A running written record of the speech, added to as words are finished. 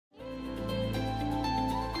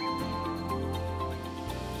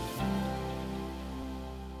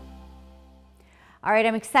All right,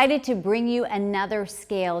 I'm excited to bring you another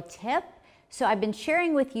scale tip. So I've been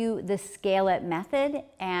sharing with you the SCALEit Method,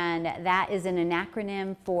 and that is an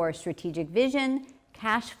acronym for strategic vision,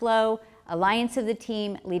 cash flow, alliance of the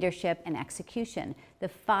team, leadership, and execution. The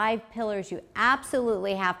 5 pillars you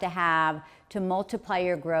absolutely have to multiply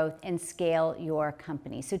your growth and scale your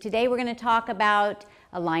company. So today we're going to talk about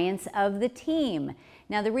alliance of the team.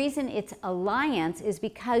 Now the reason it's alliance is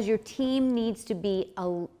because your team needs to be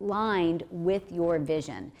aligned with your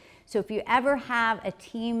vision. So if you ever have a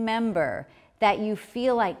team member that you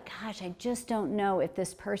feel like, gosh, I just don't know if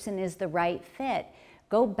this person is the right fit,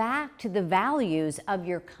 go back to the values of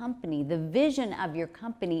your company, the vision of your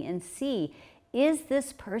company, and see, is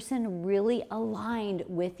this person really aligned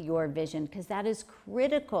with your vision? Because that is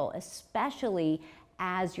critical, especially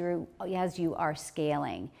as you are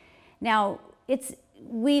scaling. Now,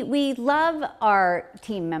 we love our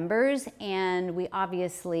team members, and we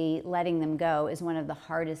obviously letting them go is one of the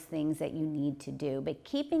hardest things that you need to do. But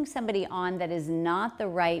keeping somebody on that is not the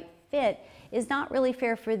right fit is not really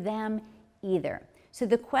fair for them either. So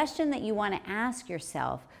the question that you want to ask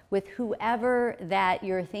yourself with whoever that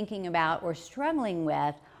you're thinking about or struggling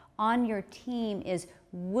with on your team is,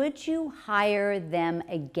 would you hire them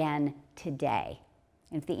again today?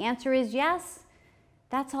 And if the answer is yes,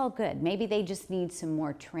 that's all good. Maybe they just need some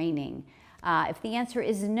more training. If the answer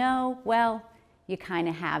is no, well, you kind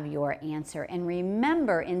of have your answer. And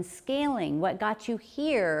remember, in scaling, what got you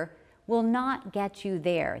here will not get you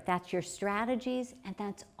there. That's your strategies, and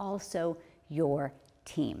that's also your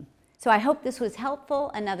team. So I hope this was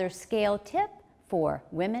helpful. Another scale tip for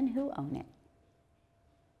women who own it.